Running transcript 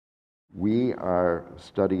We are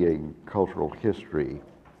studying cultural history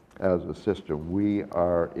as a system. We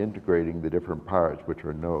are integrating the different parts, which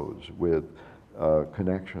are nodes, with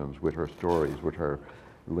connections, which are stories, which are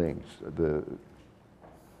links. The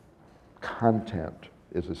content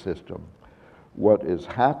is a system. What is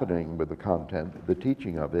happening with the content, the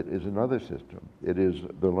teaching of it, is another system. It is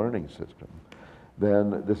the learning system.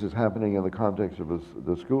 Then this is happening in the context of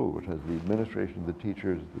the school, which has the administration, the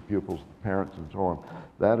teachers, the pupils, the parents, and so on.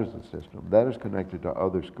 That is the system. That is connected to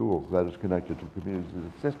other schools. That is connected to communities.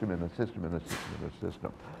 It's a system in a system in a system in a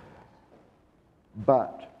system.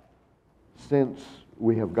 But since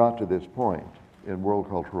we have got to this point in world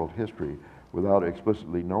cultural history without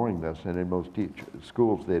explicitly knowing this, and in most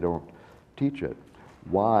schools they don't teach it,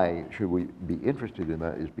 why should we be interested in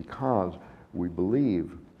that is because we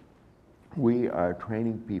believe we are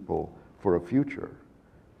training people for a future,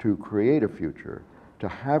 to create a future, to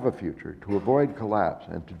have a future, to avoid collapse.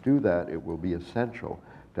 And to do that, it will be essential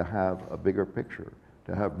to have a bigger picture,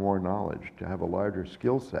 to have more knowledge, to have a larger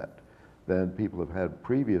skill set than people have had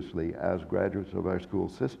previously as graduates of our school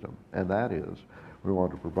system. And that is, we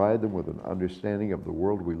want to provide them with an understanding of the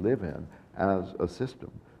world we live in as a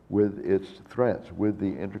system, with its threats, with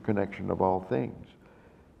the interconnection of all things.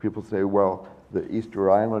 People say, well, the Easter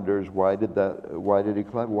Islanders, why did he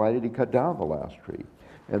cut down the last tree?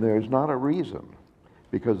 And there is not a reason,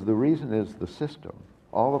 because the reason is the system.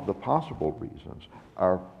 All of the possible reasons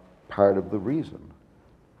are part of the reason.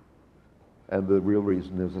 And the real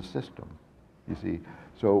reason is a system, you see.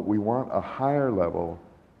 So we want a higher level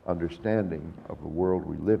understanding of the world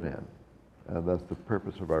we live in. And that's the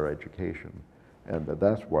purpose of our education. And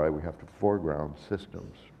that's why we have to foreground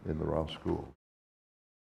systems in the raw school.